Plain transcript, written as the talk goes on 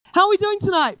How are we doing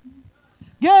tonight?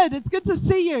 Good. It's good to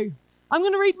see you. I'm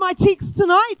going to read my text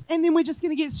tonight, and then we're just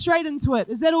going to get straight into it.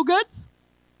 Is that all good?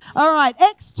 All right.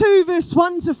 Acts 2, verse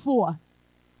 1 to 4.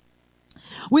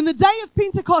 When the day of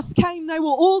Pentecost came, they were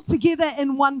all together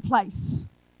in one place.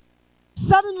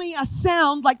 Suddenly, a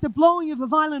sound like the blowing of a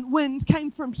violent wind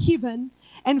came from heaven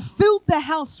and filled the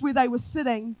house where they were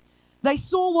sitting. They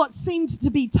saw what seemed to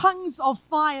be tongues of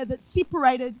fire that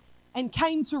separated and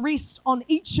came to rest on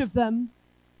each of them.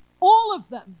 All of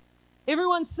them.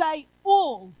 Everyone say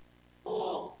all.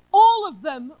 All of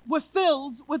them were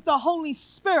filled with the Holy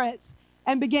Spirit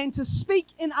and began to speak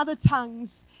in other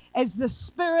tongues as the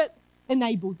Spirit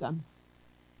enabled them.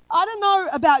 I don't know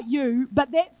about you,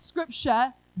 but that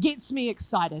scripture gets me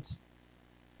excited.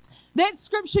 That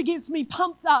scripture gets me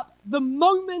pumped up the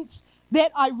moment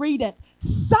that I read it.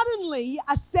 Suddenly,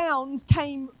 a sound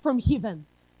came from heaven.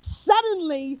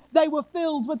 Suddenly, they were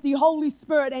filled with the Holy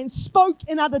Spirit and spoke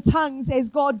in other tongues as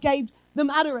God gave them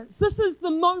utterance. This is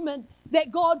the moment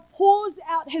that God pours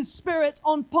out His Spirit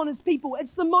upon His people.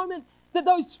 It's the moment that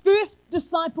those first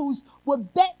disciples were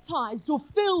baptized or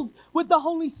filled with the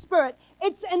Holy Spirit.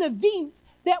 It's an event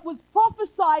that was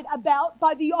prophesied about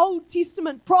by the Old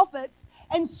Testament prophets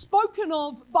and spoken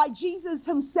of by Jesus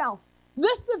Himself.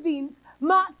 This event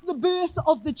marked the birth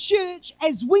of the church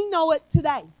as we know it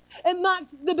today. It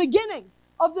marked the beginning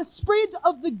of the spread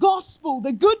of the gospel,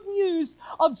 the good news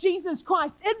of Jesus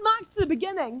Christ. It marked the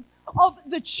beginning of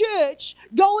the church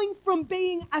going from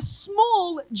being a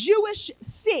small Jewish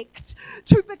sect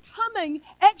to becoming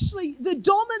actually the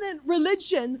dominant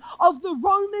religion of the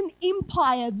Roman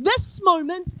Empire. This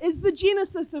moment is the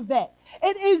genesis of that.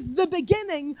 It is the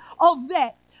beginning of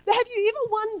that. But have you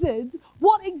ever wondered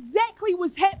what exactly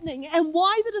was happening and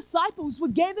why the disciples were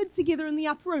gathered together in the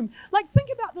upper room? Like,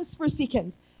 think about this for a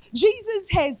second. Jesus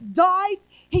has died.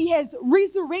 He has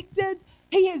resurrected.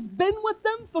 He has been with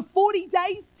them for 40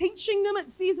 days, teaching them, it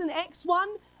says in Acts 1,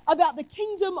 about the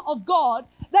kingdom of God.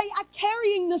 They are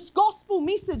carrying this gospel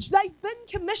message. They've been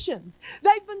commissioned.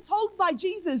 They've been told by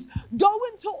Jesus, go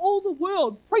into all the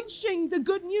world, preaching the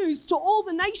good news to all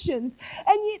the nations.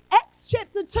 And yet Acts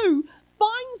chapter 2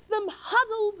 finds them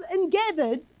huddled and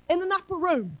gathered in an upper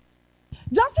room.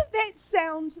 Doesn't that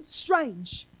sound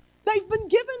strange? They've been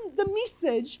given the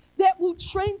message that will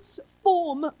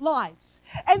transform lives.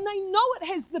 And they know it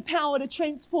has the power to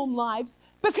transform lives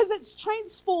because it's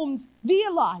transformed their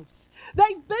lives.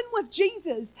 They've been with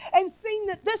Jesus and seen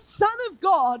that this Son of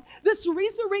God, this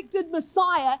resurrected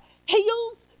Messiah,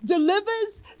 heals,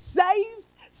 delivers,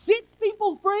 saves, sets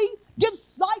people free, gives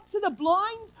sight to the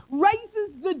blind,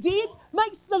 raises the dead,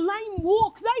 makes the lame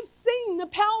walk. They've seen the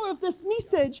power of this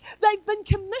message. They've been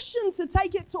commissioned to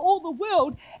take it to all the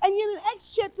world. And yet in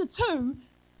Acts chapter 2,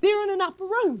 they're in an upper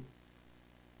room.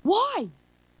 Why?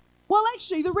 Well,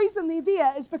 actually, the reason they're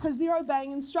there is because they're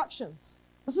obeying instructions.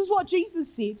 This is what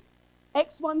Jesus said,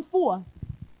 Acts 1:4.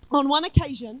 On one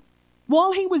occasion,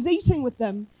 while He was eating with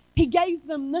them, He gave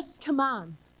them this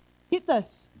command. Get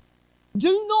this.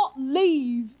 Do not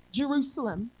leave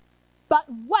Jerusalem, but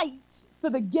wait for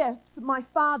the gift my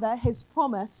Father has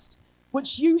promised,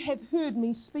 which you have heard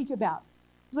me speak about.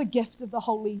 It's the gift of the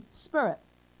Holy Spirit.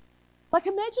 Like,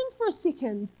 imagine for a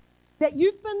second that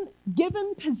you've been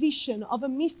given possession of a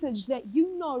message that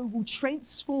you know will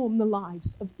transform the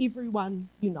lives of everyone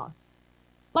you know.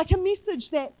 Like a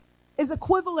message that is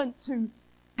equivalent to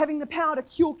having the power to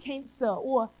cure cancer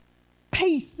or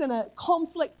peace in a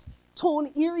conflict-torn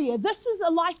area. This is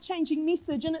a life-changing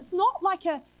message, and it's not like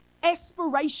a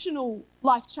aspirational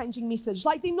life-changing message.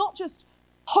 Like, they're not just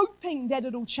hoping that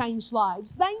it'll change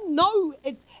lives. They know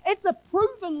it's a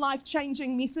proven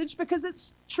life-changing message because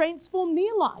it's transformed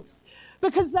their lives,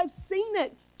 because they've seen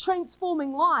it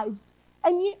transforming lives,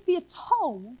 and yet they're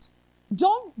told,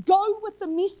 don't go with the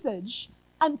message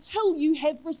until you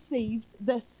have received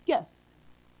this gift.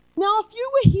 Now, if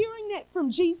you were hearing that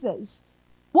from Jesus,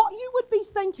 what you would be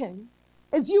thinking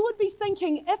is you would be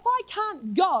thinking, if I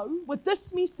can't go with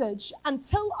this message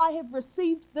until I have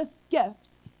received this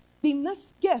gift, then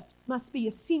this gift must be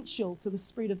essential to the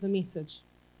spread of the message.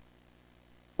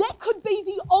 That could be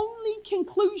the only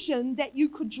conclusion that you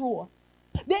could draw.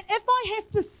 That if I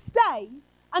have to stay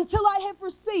until I have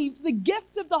received the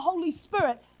gift of the Holy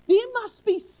Spirit, there must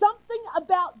be something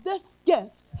about this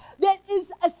gift that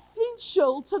is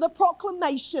essential to the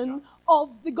proclamation of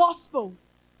the gospel.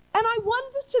 And I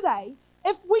wonder today,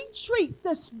 if we treat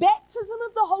this baptism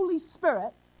of the Holy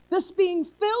Spirit, this being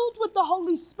filled with the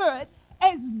Holy Spirit,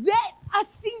 as that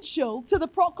essential to the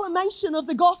proclamation of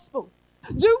the gospel?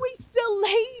 Do we still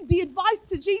heed the advice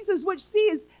to Jesus which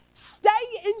says, Stay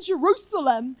in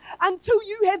Jerusalem until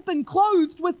you have been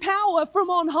clothed with power from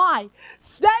on high.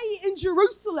 Stay in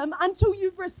Jerusalem until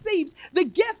you've received the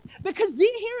gift, because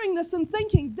they're hearing this and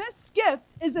thinking this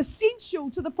gift is essential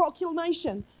to the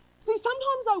proclamation. See,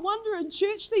 sometimes I wonder in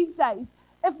church these days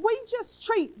if we just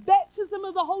treat baptism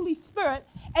of the Holy Spirit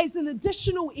as an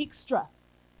additional extra.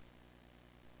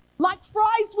 Like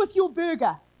fries with your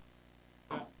burger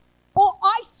or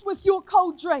ice with your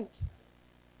cold drink.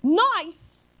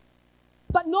 Nice,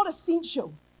 but not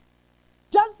essential.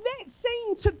 Does that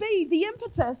seem to be the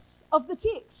impetus of the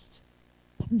text?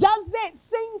 Does that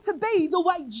seem to be the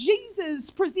way Jesus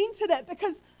presented it?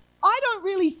 Because I don't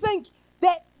really think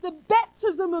that the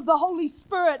baptism of the Holy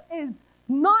Spirit is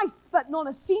nice but not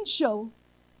essential.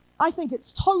 I think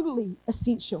it's totally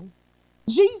essential.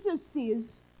 Jesus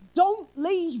says, don't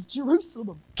leave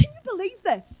Jerusalem. Can you believe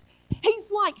this?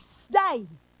 He's like, stay.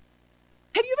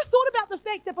 Have you ever thought about the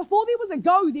fact that before there was a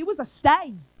go, there was a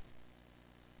stay?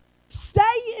 Stay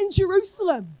in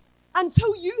Jerusalem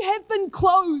until you have been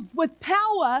clothed with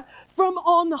power from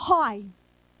on high.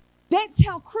 That's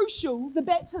how crucial the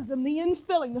baptism, the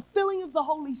infilling, the filling of the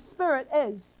Holy Spirit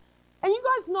is. And you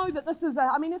guys know that this is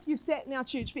if you've sat in our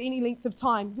church for any length of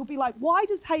time, you'll be like, why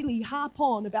does Hayley harp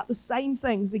on about the same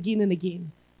things again and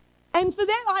again? And for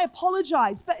that, I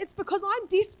apologize, but it's because I'm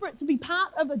desperate to be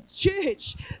part of a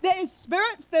church that is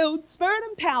spirit-filled,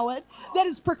 spirit-empowered, that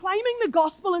is proclaiming the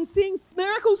gospel and seeing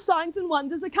miracles, signs, and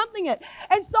wonders accompanying it.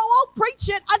 And so I'll preach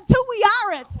it until we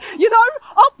are it.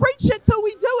 I'll preach it till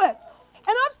we do it.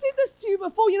 And I've said this to you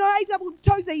before, A.W.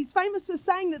 Tozer, he's famous for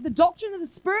saying that the doctrine of the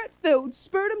spirit-filled,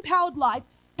 spirit-empowered life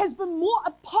has been more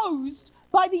opposed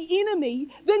by the enemy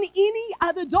than any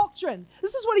other doctrine.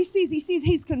 This is what he says. He says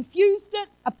he's confused it,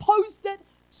 opposed it,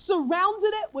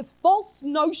 surrounded it with false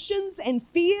notions and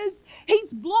fears.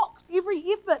 He's blocked every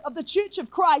effort of the Church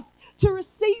of Christ to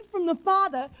receive from the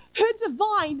Father her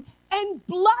divine and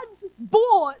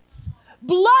blood-bought,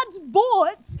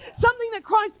 something that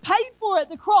Christ paid for at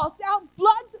the cross, our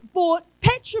blood-bought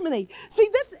patrimony. See,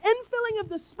 this infilling of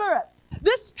the Spirit,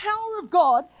 this power of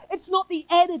God, it's not the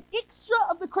added extra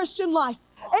of the Christian life.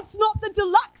 It's not the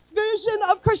deluxe version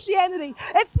of Christianity.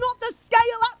 It's not the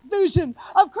scale-up version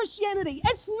of Christianity.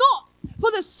 It's not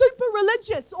for the super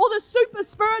religious or the super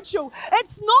spiritual.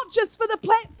 It's not just for the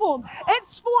platform.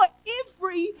 It's for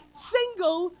every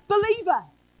single believer.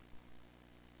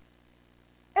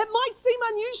 It might seem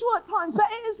unusual at times, but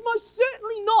it is most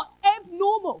certainly not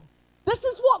abnormal. This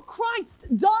is what Christ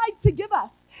died to give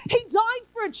us. He died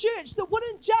for a church that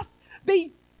wouldn't just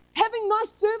be having nice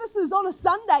services on a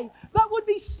Sunday, but would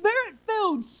be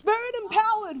spirit-filled,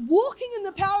 spirit-empowered, walking in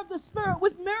the power of the Spirit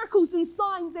with miracles and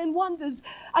signs and wonders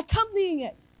accompanying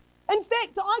it. In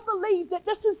fact, I believe that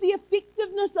this is the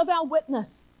effectiveness of our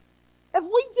witness. If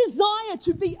we desire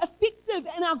to be effective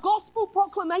in our gospel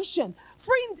proclamation,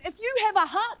 friend, if you have a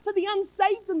heart for the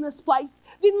unsaved in this place,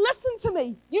 then listen to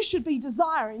me. You should be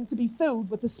desiring to be filled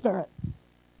with the Spirit.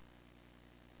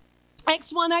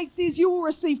 Acts 1:8 says, you will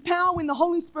receive power when the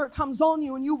Holy Spirit comes on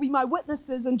you, and you'll be my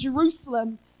witnesses in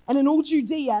Jerusalem and in all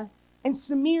Judea and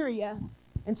Samaria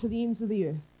and to the ends of the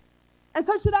earth. And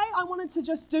so today I wanted to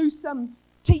just do some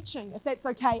teaching, if that's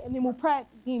okay, and then we'll pray at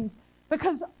the end.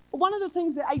 Because one of the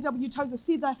things that A.W. Tozer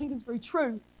said that I think is very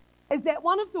true is that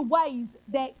one of the ways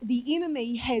that the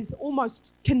enemy has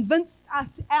almost convinced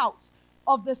us out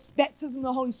of this baptism of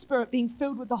the Holy Spirit, being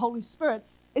filled with the Holy Spirit,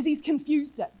 is he's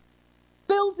confused it,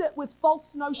 filled it with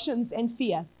false notions and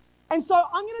fear. And so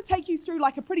I'm going to take you through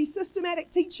like a pretty systematic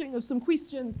teaching of some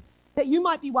questions that you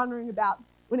might be wondering about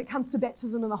when it comes to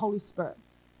baptism in the Holy Spirit.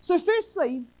 So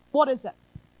firstly, what is it?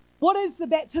 What is the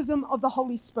baptism of the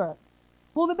Holy Spirit?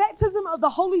 Well, the baptism of the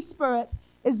Holy Spirit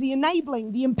is the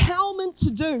enabling, the empowerment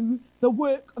to do the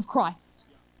work of Christ.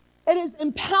 It is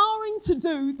empowering to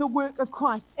do the work of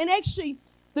Christ. And actually,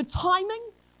 the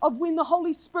timing of when the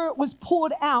Holy Spirit was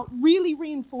poured out really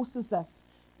reinforces this.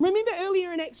 Remember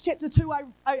earlier in Acts chapter 2,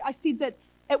 I said that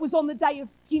it was on the day of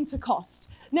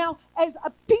Pentecost. Now, as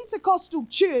a Pentecostal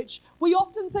church, we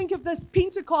often think of this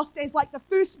Pentecost as like the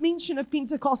first mention of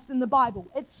Pentecost in the Bible.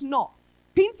 It's not.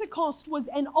 Pentecost was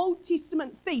an Old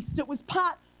Testament feast. It was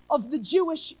part of the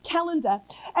Jewish calendar.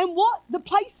 And what the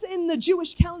place in the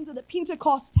Jewish calendar that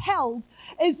Pentecost held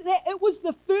is that it was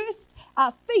the first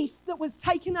feast that was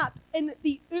taken up in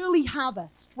the early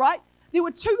harvest, right? There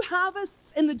were two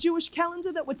harvests in the Jewish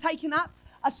calendar that were taken up,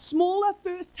 a smaller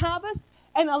first harvest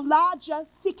and a larger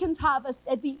second harvest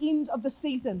at the end of the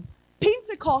season.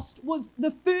 Pentecost was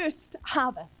the first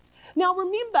harvest. Now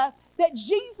remember that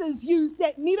Jesus used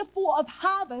that metaphor of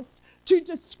harvest to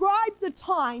describe the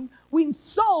time when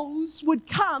souls would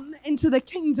come into the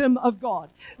kingdom of God.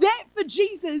 That for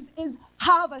Jesus is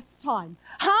harvest time.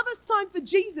 Harvest time for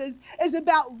Jesus is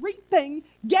about reaping,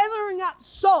 gathering up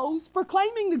souls,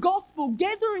 proclaiming the gospel,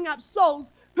 gathering up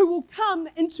souls who will come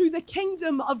into the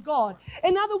kingdom of God.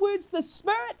 In other words, the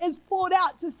Spirit is poured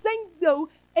out to signal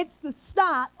it's the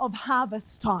start of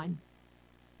harvest time.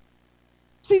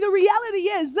 See, the reality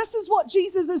is, this is what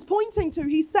Jesus is pointing to.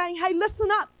 He's saying, hey, listen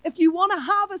up. If you want to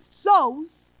harvest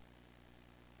souls,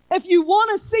 if you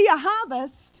want to see a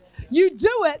harvest, you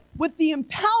do it with the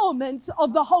empowerment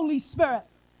of the Holy Spirit.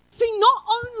 See, not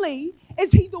only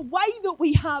is he the way that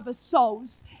we harvest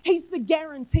souls, he's the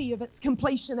guarantee of its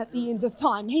completion at the end of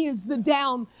time. He is the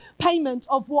down payment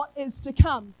of what is to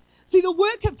come. See, the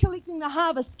work of collecting the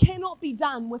harvest cannot be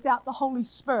done without the Holy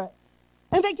Spirit.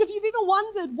 In fact, if you've ever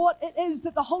wondered what it is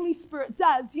that the Holy Spirit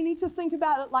does, you need to think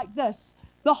about it like this.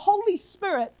 The Holy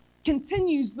Spirit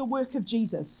continues the work of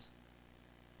Jesus.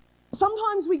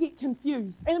 Sometimes we get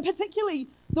confused, and particularly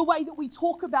the way that we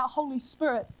talk about Holy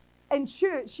Spirit in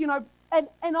church, and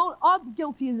I'm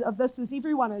guilty of this as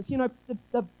everyone is.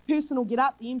 The person will get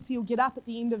up, the MC will get up at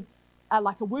the end of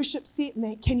like a worship set,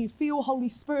 and can you feel Holy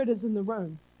Spirit is in the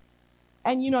room?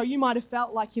 And, you might have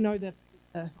felt like, the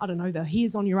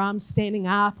hairs on your arms standing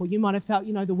up, or you might have felt,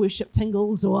 the worship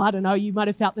tingles, or you might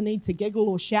have felt the need to giggle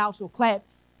or shout or clap.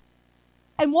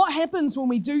 And what happens when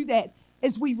we do that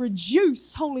is we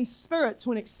reduce Holy Spirit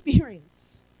to an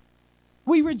experience.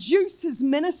 We reduce his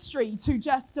ministry to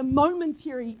just a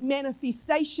momentary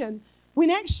manifestation,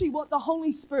 when actually what the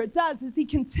Holy Spirit does is he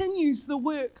continues the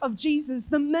work of Jesus,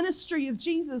 the ministry of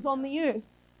Jesus on the earth.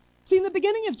 See, in the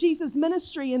beginning of Jesus'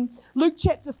 ministry in Luke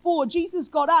chapter 4, Jesus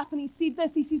got up and he said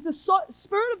this. He says, the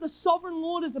Spirit of the sovereign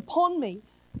Lord is upon me,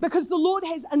 because the Lord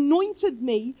has anointed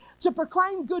me to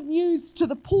proclaim good news to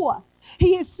the poor.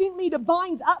 He has sent me to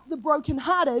bind up the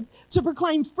brokenhearted, to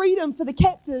proclaim freedom for the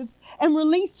captives and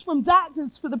release from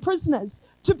darkness for the prisoners,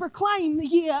 to proclaim the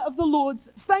year of the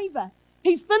Lord's favor.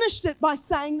 He finished it by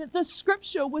saying that this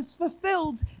scripture was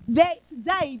fulfilled that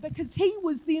day because he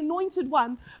was the anointed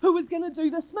one who was going to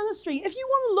do this ministry. If you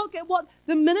want to look at what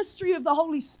the ministry of the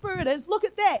Holy Spirit is, look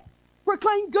at that.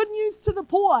 Proclaim good news to the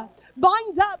poor,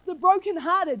 bind up the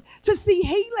brokenhearted, to see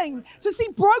healing, to see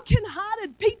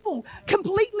brokenhearted people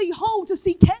completely whole, to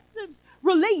see captives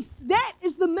released. That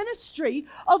is the ministry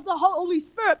of the Holy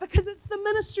Spirit, because it's the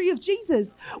ministry of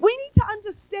Jesus. We need to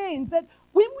understand that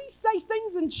when we say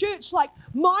things in church like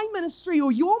my ministry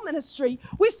or your ministry,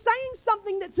 we're saying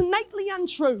something that's innately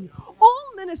untrue.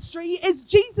 All ministry is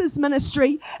Jesus'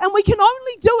 ministry, and we can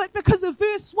only do it because of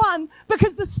verse 1,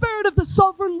 because the Spirit of the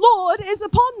sovereign Lord is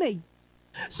upon me.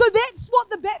 So that's what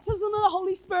the baptism of the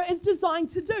Holy Spirit is designed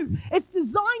to do. It's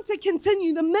designed to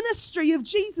continue the ministry of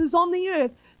Jesus on the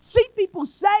earth. See people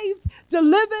saved,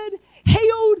 delivered,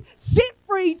 healed, set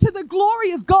free to the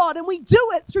glory of God, and we do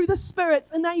it through the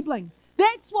Spirit's enabling.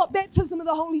 That's what baptism of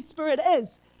the Holy Spirit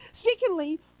is.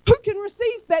 Secondly, who can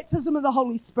receive baptism of the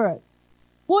Holy Spirit?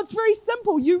 Well, it's very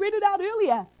simple. You read it out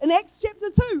earlier in Acts chapter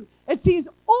 2. It says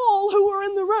all who were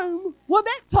in the room were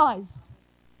baptized.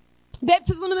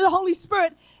 Baptism of the Holy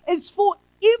Spirit is for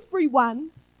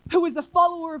everyone who is a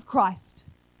follower of Christ.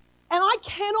 And I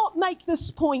cannot make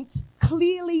this point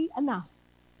clearly enough,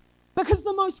 because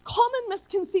the most common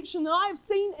misconception that I have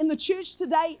seen in the church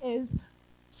today is,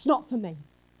 it's not for me.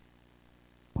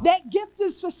 That gift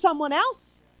is for someone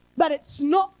else, but it's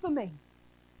not for me.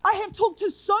 I have talked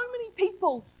to so many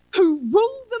people who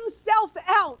rule themselves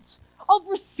out of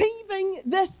receiving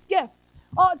this gift.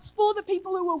 Oh, it's for the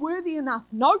people who are worthy enough.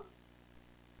 Nope.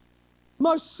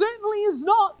 Most certainly is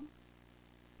not.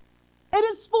 It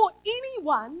is for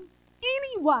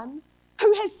anyone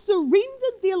who has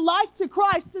surrendered their life to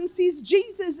Christ and says,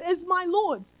 Jesus is my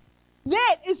Lord.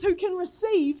 That is who can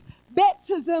receive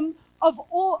baptism of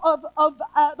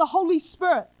the Holy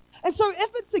Spirit. And so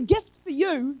if it's a gift for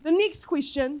you, the next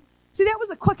question, see, that was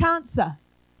a quick answer.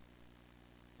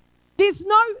 There's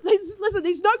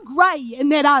no grey in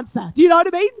that answer. Do you know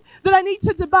what I mean? That I need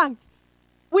to debunk.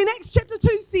 When Acts chapter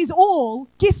 2 says all,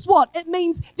 guess what? It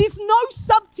means there's no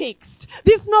subtext.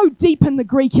 There's no deep in the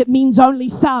Greek. It means only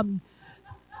some.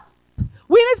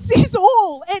 When it says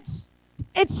all, it's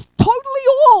totally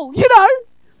all,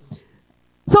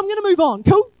 So I'm going to move on.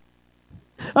 Cool?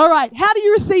 All right. How do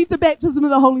you receive the baptism of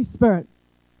the Holy Spirit?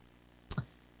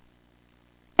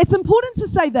 It's important to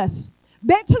say this.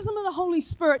 Baptism of the Holy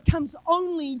Spirit comes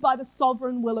only by the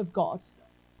sovereign will of God.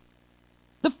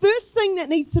 The first thing that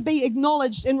needs to be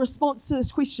acknowledged in response to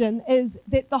this question is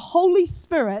that the Holy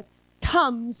Spirit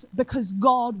comes because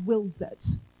God wills it.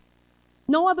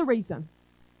 No other reason.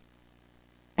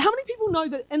 How many people know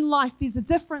that in life there's a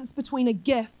difference between a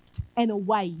gift and a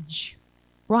wage,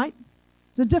 right?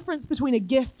 There's a difference between a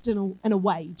gift and a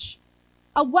wage.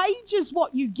 A wage is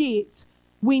what you get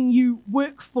when you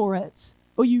work for it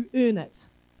or you earn it.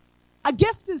 A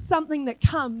gift is something that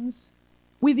comes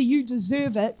whether you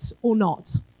deserve it or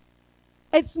not.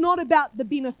 It's not about the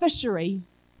beneficiary.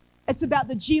 It's about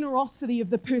the generosity of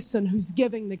the person who's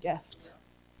giving the gift.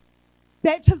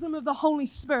 Baptism of the Holy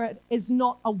Spirit is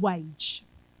not a wage.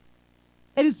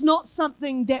 It is not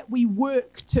something that we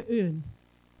work to earn.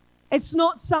 It's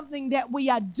not something that we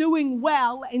are doing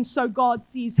well, and so God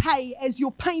says, hey, as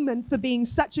your payment for being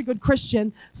such a good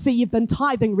Christian, see, you've been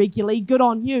tithing regularly, good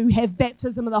on you, have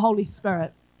baptism of the Holy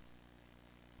Spirit.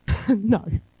 No,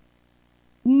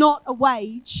 not a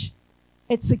wage,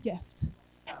 it's a gift.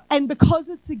 And because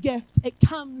it's a gift, it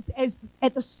comes as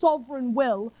at the sovereign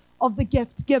will of the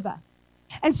gift giver.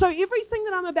 And so everything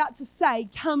that I'm about to say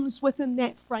comes within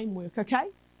that framework, okay?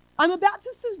 I'm about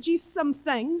to suggest some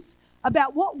things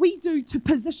about what we do to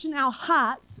position our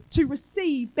hearts to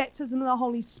receive baptism of the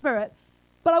Holy Spirit.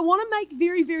 But I want to make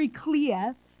very, very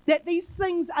clear that these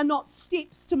things are not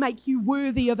steps to make you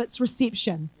worthy of its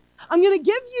reception. I'm going to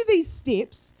give you these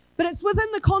steps, but it's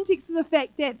within the context of the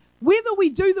fact that whether we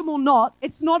do them or not,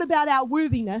 it's not about our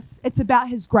worthiness, it's about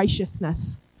His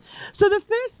graciousness. So the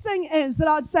first thing is that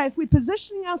I'd say if we're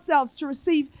positioning ourselves to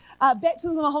receive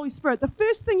baptism of the Holy Spirit, the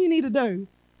first thing you need to do,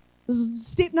 this is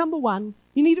step number one,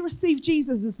 you need to receive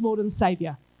Jesus as Lord and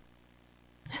Savior.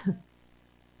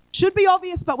 Should be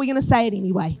obvious, but we're going to say it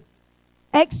anyway.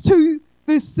 Acts 2,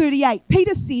 verse 38,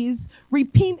 Peter says,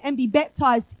 repent and be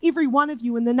baptized, every one of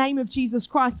you, in the name of Jesus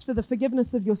Christ for the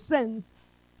forgiveness of your sins,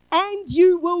 and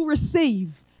you will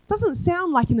receive. Doesn't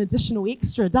sound like an additional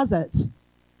extra, does it?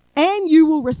 And you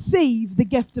will receive the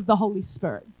gift of the Holy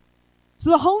Spirit. So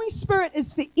the Holy Spirit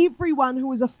is for everyone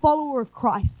who is a follower of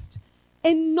Christ.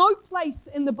 In no place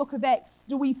in the book of Acts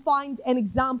do we find an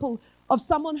example of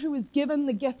someone who is given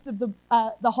the gift of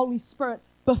the Holy Spirit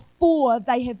before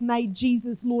they have made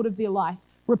Jesus Lord of their life,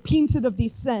 repented of their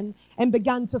sin, and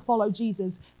begun to follow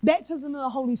Jesus. Baptism of the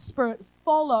Holy Spirit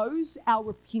follows our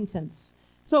repentance.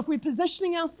 So if we're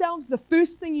positioning ourselves, the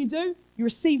first thing you do, you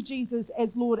receive Jesus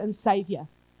as Lord and Savior.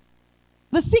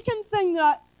 The second thing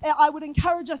that I would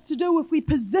encourage us to do if we're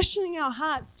positioning our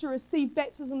hearts to receive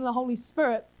baptism of the Holy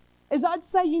Spirit is I'd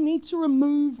say you need to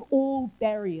remove all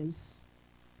barriers.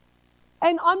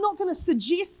 And I'm not going to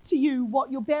suggest to you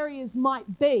what your barriers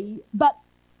might be, but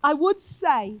I would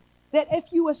say that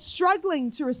if you are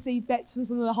struggling to receive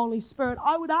baptism of the Holy Spirit,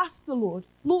 I would ask the Lord,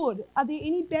 are there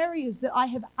any barriers that I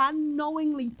have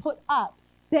unknowingly put up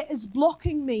that is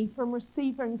blocking me from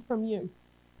receiving from you?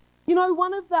 You know,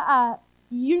 one of the...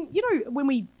 You know, when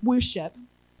we worship,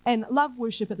 and love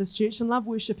worship at this church and love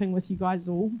worshiping with you guys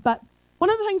all, but one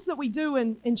of the things that we do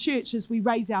in church is we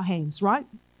raise our hands, right?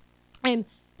 And,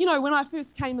 you know, when I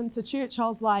first came into church, I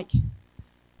was like,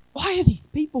 why are these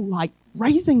people, like,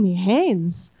 raising their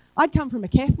hands? I'd come from a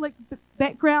Catholic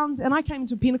background, and I came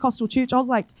to a Pentecostal church. I was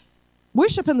like,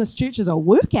 worship in this church is a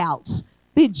workout.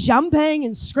 They're jumping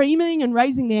and screaming and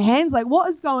raising their hands. Like, what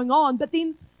is going on? But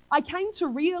then I came to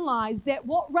realize that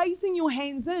what raising your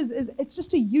hands is it's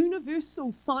just a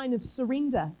universal sign of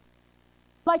surrender.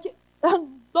 Like,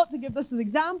 not to give this as an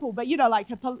example, but, you know, like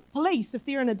a police, if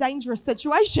they're in a dangerous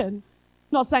situation,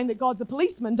 not saying that God's a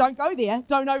policeman, don't go there,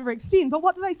 don't overextend, but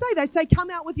what do they say? They say, come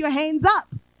out with your hands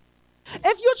up.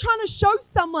 If you're trying to show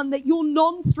someone that you're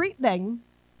non-threatening,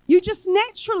 you just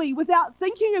naturally, without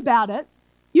thinking about it,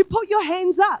 you put your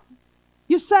hands up.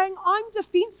 You're saying, I'm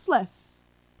defenseless.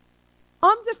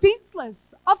 I'm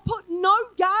defenseless. I've put no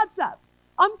guards up.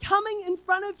 I'm coming in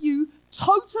front of you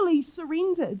totally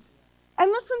surrendered.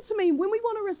 And listen to me, when we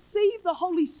want to receive the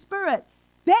Holy Spirit,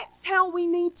 that's how we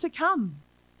need to come.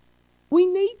 We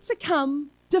need to come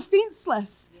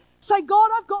defenseless. Say, God,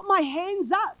 I've got my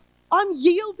hands up. I'm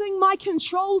yielding my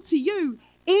control to you.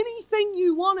 Anything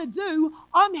you want to do,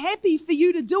 I'm happy for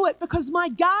you to do it because my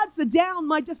guards are down,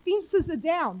 my defenses are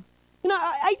down. You know,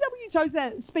 A.W.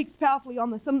 Tozer speaks powerfully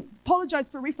on this. I apologize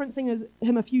for referencing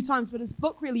him a few times, but his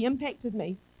book really impacted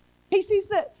me. He says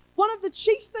that one of the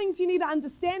chief things you need to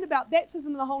understand about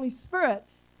baptism of the Holy Spirit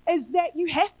is that you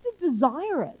have to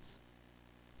desire it.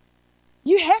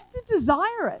 You have to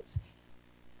desire it.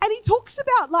 And he talks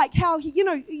about like how,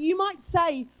 you might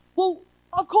say, well,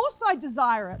 of course I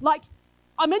desire it. Like,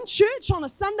 I'm in church on a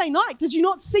Sunday night. Did you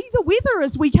not see the weather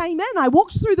as we came in? I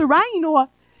walked through the rain. Or,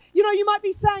 you might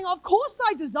be saying, of course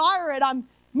I desire it. I'm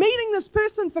meeting this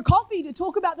person for coffee to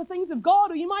talk about the things of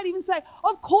God, or you might even say,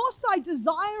 of course I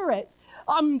desire it.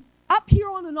 I'm up here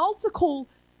on an altar call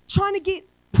trying to get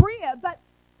prayer, but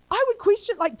I would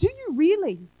question, do you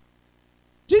really?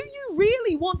 Do you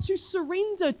really want to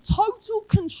surrender total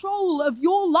control of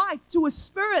your life to a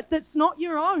spirit that's not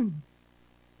your own?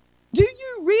 Do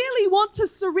you really want to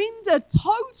surrender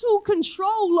total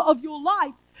control of your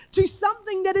life to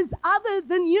something that is other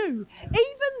than you?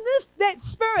 Even if that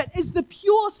spirit is the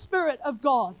pure spirit of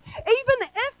God, even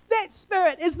if that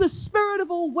spirit is the spirit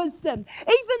of all wisdom,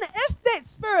 even if that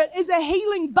spirit is a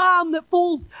healing balm that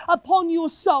falls upon your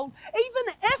soul,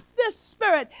 even if this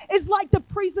spirit is like the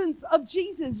presence of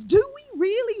Jesus, do we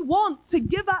really want to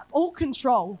give up all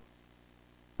control?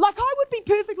 I would be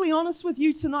perfectly honest with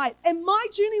you tonight. In my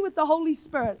journey with the Holy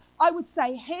Spirit, I would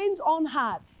say, hand on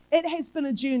heart, it has been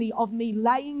a journey of me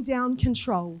laying down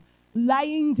control,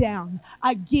 laying down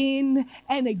again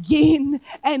and again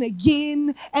and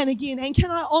again and again. And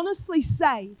can I honestly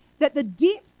say that the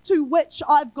depth to which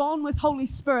I've gone with Holy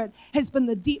Spirit has been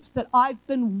the depth that I've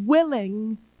been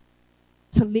willing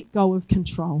to let go of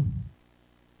control.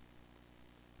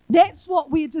 That's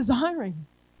what we're desiring.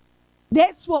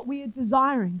 That's what we are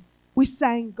desiring. We're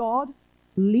saying, God,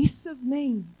 less of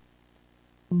me,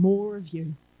 more of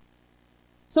you.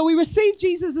 So we receive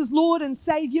Jesus as Lord and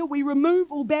Savior. We remove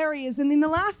all barriers. And then the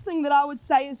last thing that I would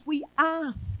say is we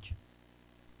ask.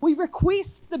 We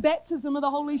request the baptism of the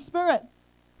Holy Spirit.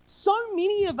 So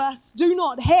many of us do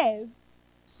not have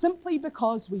simply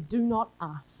because we do not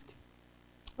ask.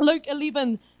 Luke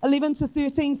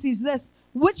 11:11-13 says this,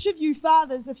 which of you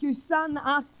fathers, if your son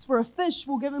asks for a fish,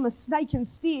 will give him a snake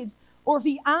instead? Or if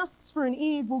he asks for an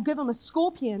egg, will give him a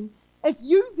scorpion? If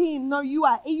you then, though you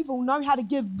are evil, know how to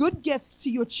give good gifts to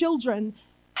your children,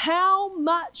 how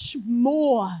much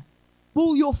more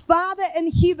will your Father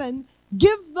in heaven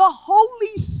give the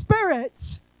Holy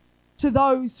Spirit to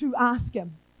those who ask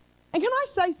him? And can I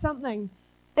say something?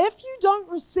 If you don't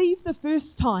receive the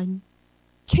first time,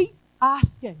 keep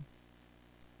asking.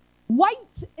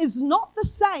 Wait is not the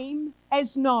same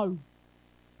as no.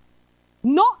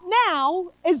 Not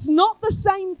now is not the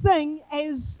same thing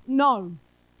as no.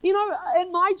 You know,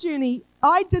 in my journey,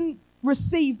 I didn't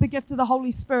receive the gift of the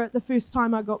Holy Spirit the first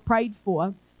time I got prayed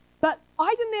for, but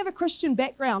I didn't have a Christian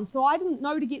background, so I didn't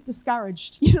know to get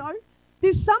discouraged, you know.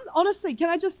 Honestly, can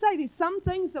I just say, there's some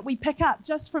things that we pick up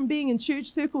just from being in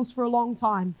church circles for a long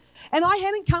time. And I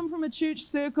hadn't come from a church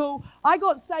circle. I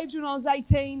got saved when I was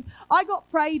 18. I got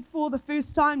prayed for the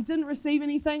first time, didn't receive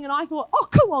anything, and I thought, oh,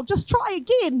 cool, I'll just try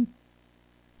again.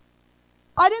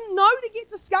 I didn't know to get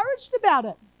discouraged about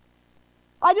it.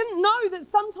 I didn't know that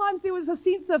sometimes there was a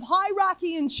sense of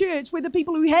hierarchy in church where the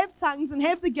people who have tongues and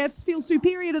have the gifts feel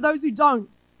superior to those who don't.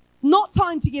 Not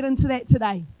time to get into that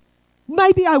today.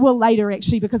 Maybe I will later,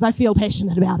 actually, because I feel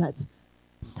passionate about it.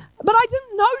 But I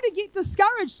didn't know to get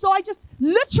discouraged, so I just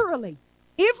literally,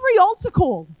 every altar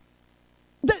call,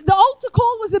 the altar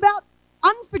call was about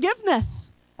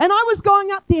unforgiveness. And I was going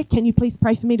up there, can you please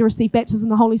pray for me to receive baptism in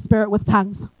the Holy Spirit with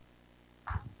tongues?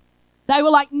 They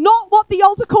were like, not what the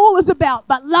altar call is about,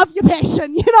 but love your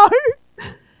passion, you know?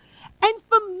 And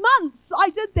for months, I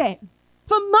did that.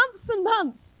 For months and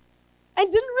months.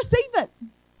 And didn't receive it.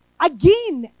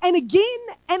 Again and again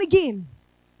and again.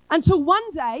 Until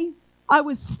one day, I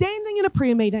was standing in a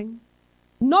prayer meeting.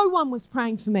 No one was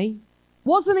praying for me.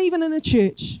 Wasn't even in a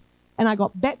church. And I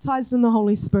got baptized in the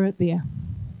Holy Spirit there.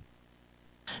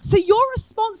 So your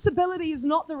responsibility is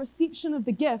not the reception of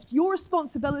the gift. Your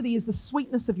responsibility is the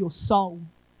sweetness of your soul.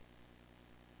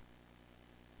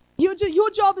 Your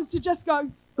job is to just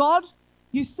go, God,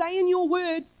 you say in your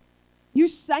word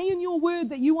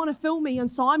that you want to fill me, and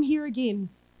so I'm here again.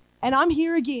 And I'm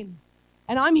here again,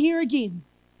 and I'm here again,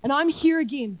 and I'm here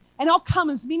again. And I'll come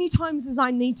as many times as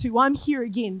I need to. I'm here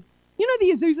again. You know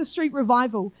the Azusa Street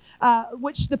Revival,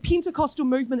 which the Pentecostal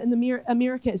movement in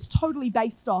America is totally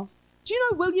based off. Do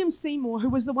you know William Seymour, who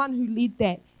was the one who led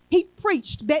that? He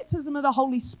preached baptism of the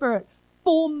Holy Spirit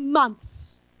for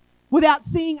months without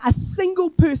seeing a single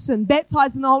person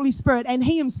baptized in the Holy Spirit, and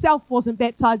he himself wasn't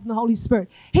baptized in the Holy Spirit.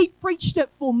 He preached it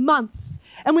for months.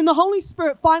 And when the Holy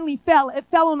Spirit finally fell, it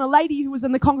fell on a lady who was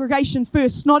in the congregation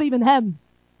first, not even him.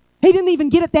 He didn't even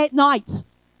get it that night.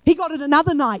 He got it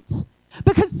another night.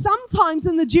 Because sometimes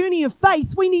in the journey of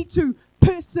faith, we need to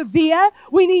persevere,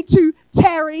 we need to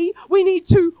tarry, we need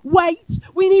to wait,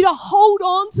 we need to hold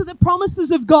on to the promises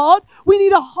of God, we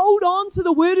need to hold on to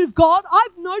the word of God.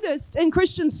 I've noticed in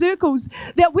Christian circles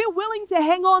that we're willing to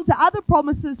hang on to other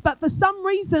promises, but for some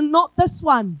reason not this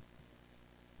one.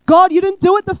 God, you didn't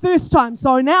do it the first time,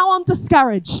 so now I'm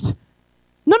discouraged.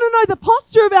 No. The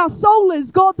posture of our soul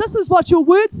is, God, this is what your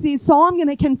word says, so I'm going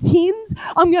to contend.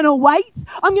 I'm going to wait.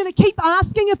 I'm going to keep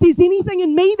asking if there's anything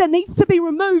in me that needs to be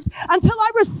removed until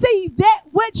I receive that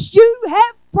which you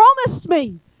have promised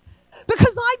me.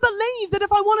 Because I believe that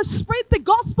if I want to spread the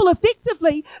gospel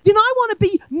effectively, then I want to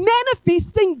be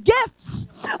manifesting gifts.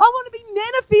 I want to be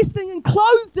manifesting and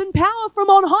clothed in power from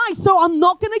on high. So I'm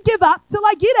not going to give up till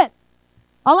I get it.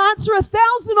 I'll answer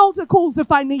 1,000 altar calls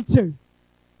if I need to.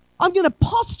 I'm going to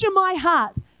posture my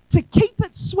heart to keep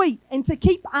it sweet and to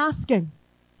keep asking.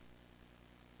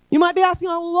 You might be asking,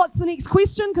 oh, well, what's the next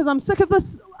question? Because I'm sick of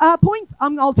this point.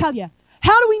 I'll tell you.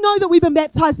 How do we know that we've been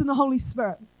baptized in the Holy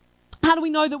Spirit? How do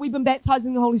we know that we've been baptized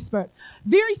in the Holy Spirit?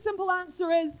 Very simple answer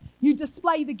is you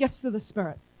display the gifts of the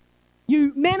Spirit.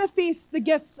 You manifest the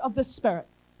gifts of the Spirit.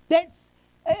 That's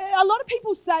a lot of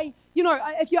people say,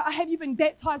 have you been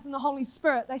baptized in the Holy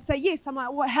Spirit? They say yes. I'm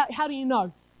like, well, how do you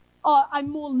know? Oh, I'm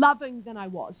more loving than I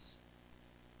was.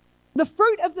 The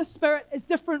fruit of the Spirit is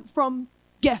different from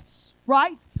gifts,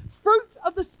 right? Fruit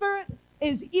of the Spirit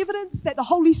is evidence that the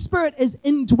Holy Spirit is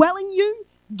indwelling you.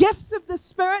 Gifts of the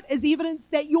Spirit is evidence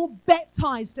that you're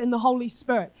baptized in the Holy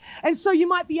Spirit. And so you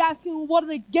might be asking, well, what are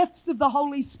the gifts of the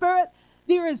Holy Spirit?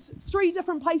 There is 3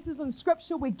 different places in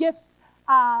Scripture where gifts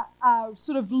are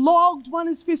sort of logged. One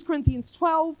is 1 Corinthians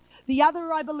 12. The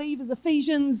other, I believe, is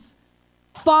Ephesians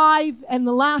 5, and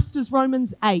the last is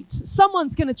Romans 8.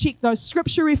 Someone's going to check those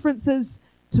scripture references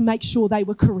to make sure they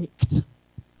were correct.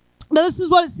 But this is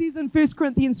what it says in 1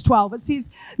 Corinthians 12. It says,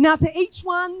 now to each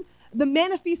one, the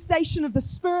manifestation of the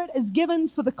Spirit is given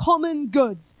for the common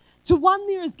good. To one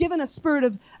there is given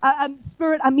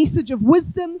a message of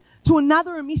wisdom, to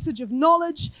another a message of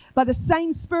knowledge, by the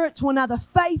same Spirit, to another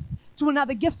faith, to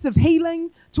another gifts of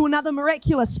healing, to another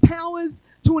miraculous powers,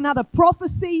 to another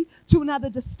prophecy, to another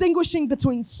distinguishing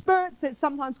between spirits, that's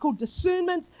sometimes called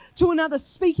discernment, to another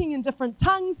speaking in different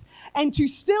tongues, and to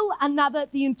still another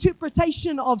the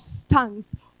interpretation of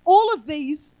tongues. All of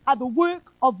these are the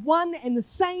work of one and the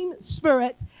same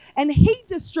Spirit, and He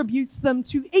distributes them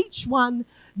to each one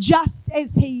just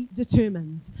as He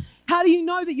determined. How do you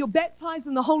know that you're baptized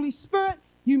in the Holy Spirit?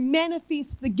 You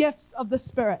manifest the gifts of the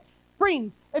Spirit.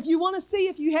 Friend, if you want to see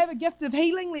if you have a gift of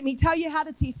healing, let me tell you how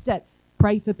to test it.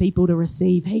 Pray for people to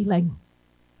receive healing.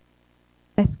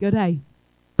 That's good, eh?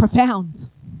 Profound.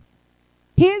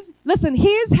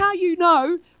 Here's how you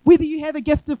know whether you have a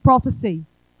gift of prophecy.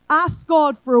 Ask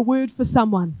God for a word for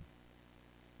someone.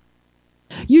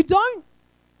 You don't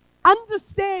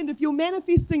understand if you're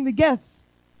manifesting the gifts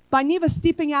by never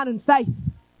stepping out in faith.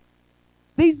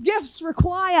 These gifts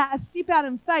require a step out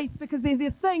in faith because they're the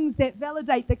things that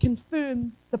validate, that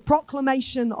confirm the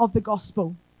proclamation of the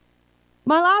gospel.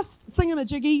 My last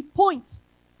thingamajiggy point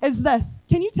is this.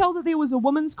 Can you tell that there was a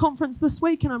women's conference this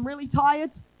week and I'm really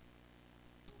tired?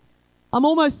 I'm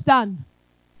almost done.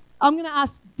 I'm going to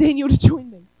ask Daniel to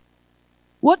join me.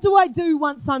 What do I do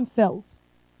once I'm filled?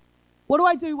 What do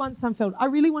I do once I'm filled? I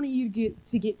really want you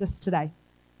to get this today.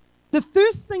 The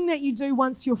first thing that you do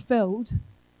once you're filled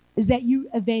is that you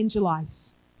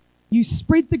evangelize. You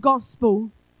spread the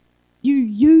gospel. You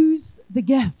use the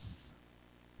gifts.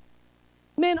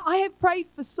 Man, I have prayed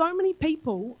for so many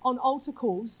people on altar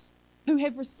calls who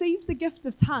have received the gift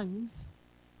of tongues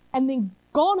and then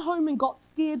gone home and got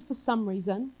scared for some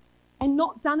reason and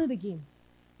not done it again.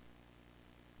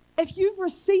 If you've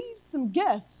received some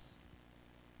gifts,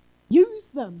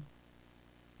 use them.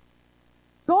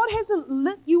 God hasn't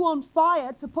lit you on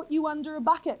fire to put you under a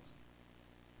bucket.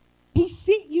 He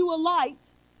set you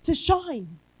alight to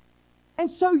shine. And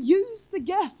so use the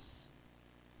gifts.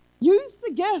 Use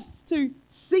the gifts to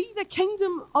see the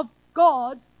kingdom of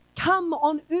God come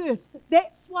on earth.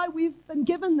 That's why we've been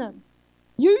given them.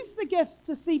 Use the gifts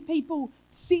to see people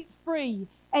set free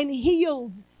and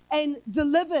healed and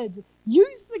delivered.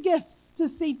 Use the gifts to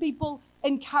see people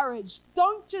encouraged.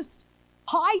 Don't just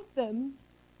hide them.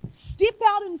 Step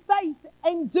out in faith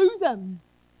and do them.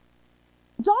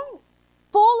 Don't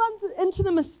fall into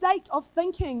the mistake of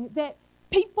thinking that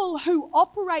people who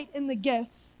operate in the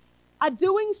gifts are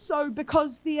doing so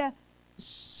because they're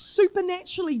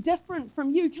supernaturally different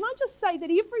from you. Can I just say that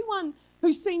everyone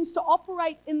who seems to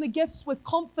operate in the gifts with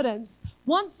confidence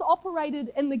once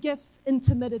operated in the gifts in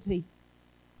timidity?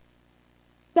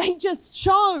 They just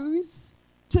chose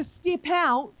to step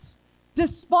out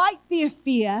despite their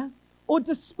fear or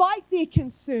despite their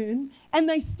concern, and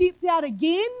they stepped out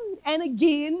again and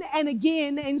again and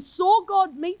again and saw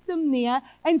God meet them there,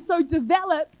 and so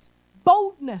developed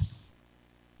boldness.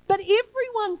 But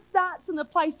everyone starts in the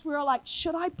place where I'm like,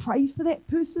 should I pray for that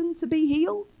person to be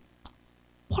healed?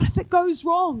 What if it goes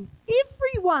wrong?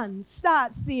 Everyone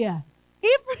starts there.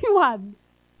 Everyone.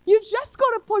 You've just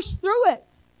got to push through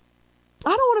it. I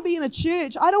don't want to be in a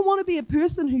church. I don't want to be a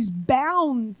person who's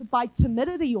bound by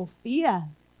timidity or fear.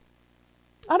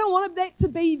 I don't want that to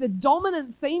be the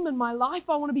dominant theme in my life.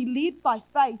 I want to be led by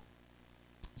faith.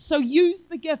 So use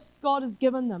the gifts God has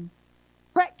given them.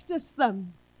 Practice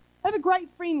them. I have a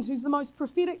great friend who's the most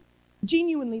prophetic,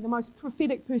 genuinely the most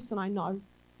prophetic person I know.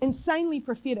 Insanely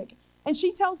prophetic. And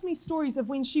she tells me stories of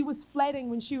when she was flatting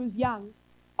when she was young.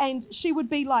 And she would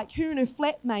be like, her and her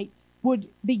flatmate would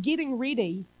be getting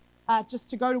ready just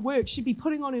to go to work. She'd be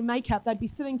putting on her makeup. They'd be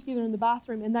sitting together in the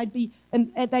bathroom and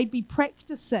they'd be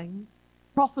practicing,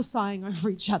 prophesying over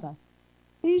each other.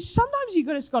 Sometimes you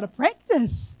just got to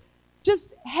practice.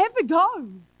 Just have a go.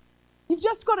 You've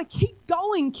just got to keep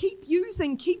going, keep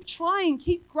using, keep trying,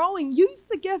 keep growing. Use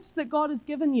the gifts that God has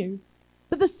given you.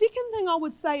 But the second thing I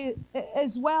would say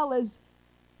as well is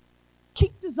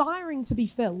keep desiring to be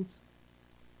filled.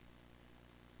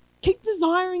 Keep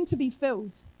desiring to be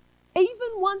filled. Even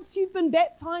once you've been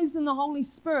baptized in the Holy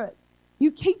Spirit, you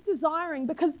keep desiring,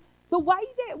 because the way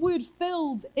that word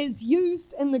filled is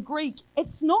used in the Greek,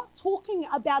 it's not talking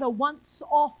about a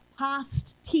once-off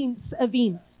past tense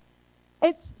event.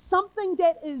 It's something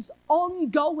that is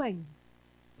ongoing.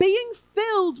 Being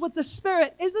filled with the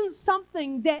Spirit isn't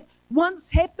something that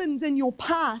once happened in your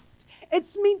past.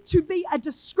 It's meant to be a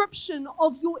description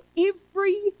of your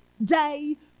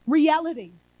everyday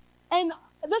reality. And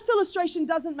this illustration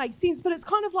doesn't make sense, but it's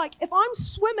kind of like if I'm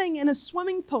swimming in a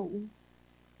swimming pool,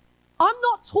 I'm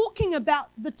not talking about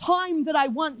the time that I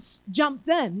once jumped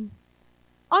in.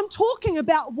 I'm talking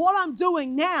about what I'm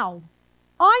doing now.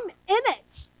 I'm in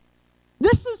it.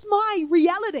 This is my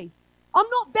reality. I'm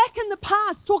not back in the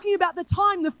past talking about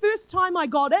the first time I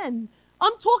got in.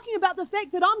 I'm talking about the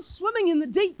fact that I'm swimming in the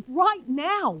deep right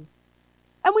now.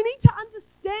 And we need to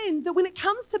understand that when it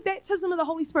comes to baptism of the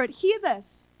Holy Spirit, hear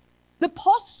this. The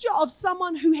posture of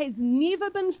someone who has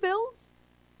never been filled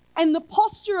and the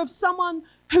posture of someone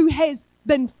who has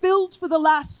been filled for the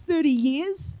last 30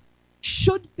 years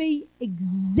should be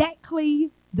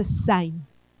exactly the same.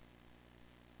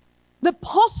 The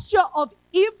posture of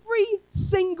every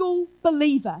single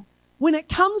believer when it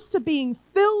comes to being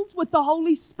filled with the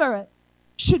Holy Spirit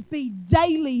should be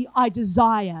daily, I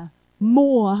desire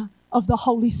more of the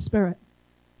Holy Spirit.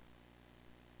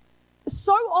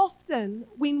 So often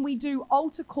when we do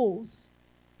altar calls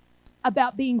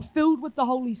about being filled with the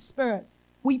Holy Spirit,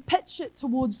 we pitch it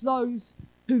towards those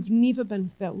who've never been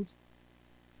filled.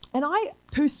 And I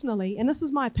personally, and this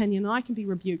is my opinion, and I can be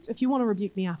rebuked. If you want to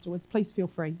rebuke me afterwards, please feel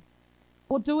free.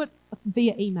 Or do it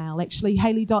via email, actually,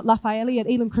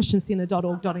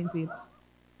 hayley.lafaeli@elamchristiancentre.org.nz.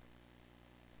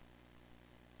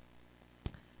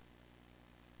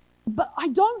 But I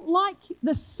don't like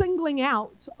the singling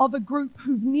out of a group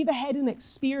who've never had an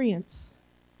experience.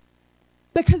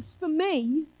 Because for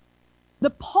me, the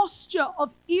posture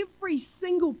of every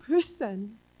single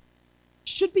person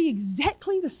should be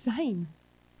exactly the same.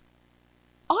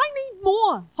 I need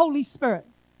more Holy Spirit.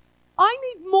 I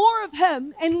need more of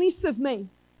Him and less of me.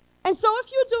 And so if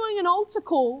you're doing an altar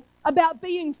call about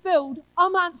being filled,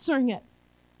 I'm answering it.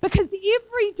 Because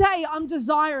every day I'm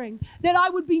desiring that I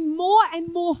would be more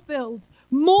and more filled,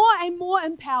 more and more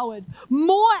empowered,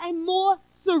 more and more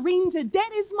surrendered.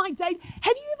 That is my day.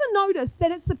 Have you ever noticed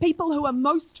that it's the people who are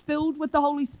most filled with the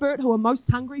Holy Spirit who are most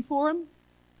hungry for Him?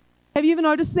 Have you ever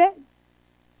noticed that?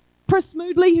 Chris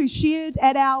Moodley, who shared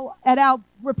at our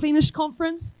Replenish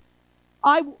conference,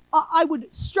 I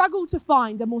would struggle to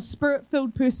find a more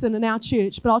spirit-filled person in our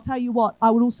church, but I'll tell you what,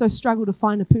 I would also struggle to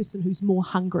find a person who's more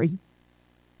hungry.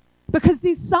 Because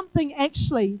there's something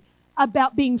actually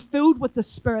about being filled with the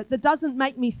Spirit that doesn't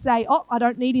make me say, oh, I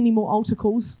don't need any more altar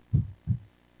calls.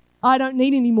 I don't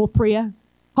need any more prayer.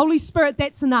 Holy Spirit,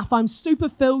 that's enough. I'm super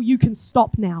filled. You can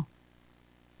stop now.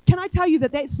 Can I tell you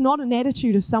that that's not an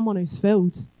attitude of someone who's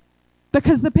filled?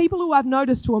 Because the people who I've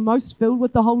noticed who are most filled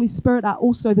with the Holy Spirit are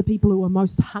also the people who are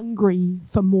most hungry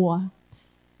for more.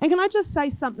 And can I just say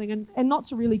something, and not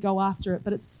to really go after it,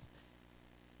 but it's,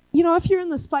 you know, if you're in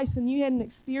this place and you had an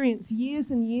experience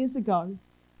years and years ago,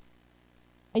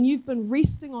 and you've been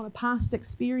resting on a past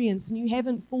experience and you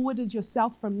haven't forwarded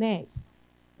yourself from that,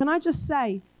 can I just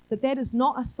say that that is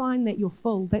not a sign that you're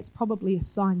full. That's probably a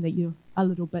sign that you're a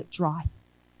little bit dry.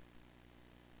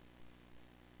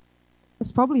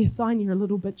 It's probably a sign you're a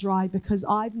little bit dry, because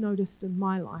I've noticed in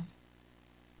my life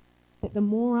that the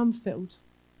more I'm filled,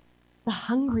 the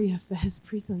hungrier for His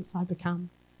presence I become.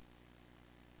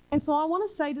 And so I want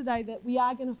to say today that we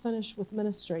are going to finish with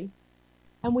ministry,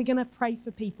 and we're going to pray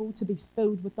for people to be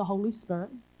filled with the Holy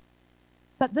Spirit.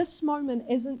 But this moment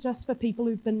isn't just for people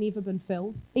who've never been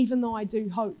filled, even though I do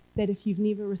hope that if you've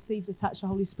never received a touch of the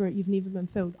Holy Spirit, you've never been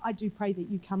filled. I do pray that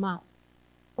you come up.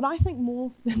 But I think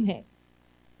more than that.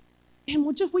 And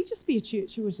we just be a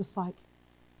church who was just like,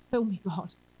 fill me,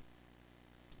 God.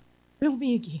 Fill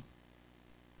me again.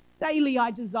 Daily I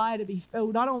desire to be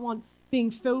filled. I don't want being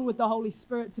filled with the Holy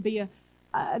Spirit to be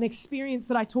an experience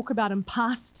that I talk about in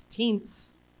past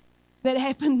tense that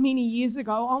happened many years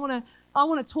ago. I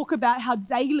want to talk about how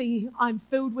daily I'm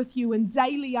filled with you and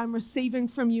daily I'm receiving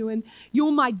from you, and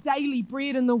you're my daily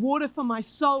bread and the water for my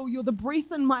soul. You're the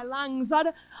breath in my lungs. I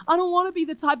don't want to be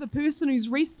the type of person who's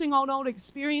resting on old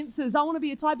experiences. I want to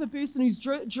be a type of person who's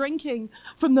drinking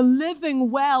from the living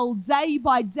well day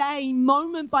by day,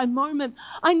 moment by moment.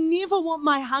 I never want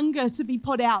my hunger to be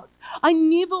put out. I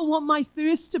never want my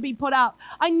thirst to be put out.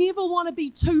 I never want to be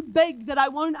too big that I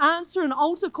won't answer an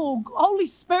altar call. Holy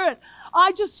Spirit,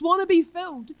 I just want to be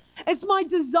filled. It's my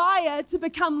desire to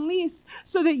become less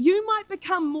so that you might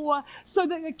become more, so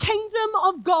that the kingdom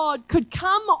of God could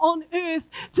come on earth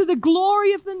to the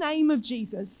glory of the name of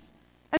Jesus.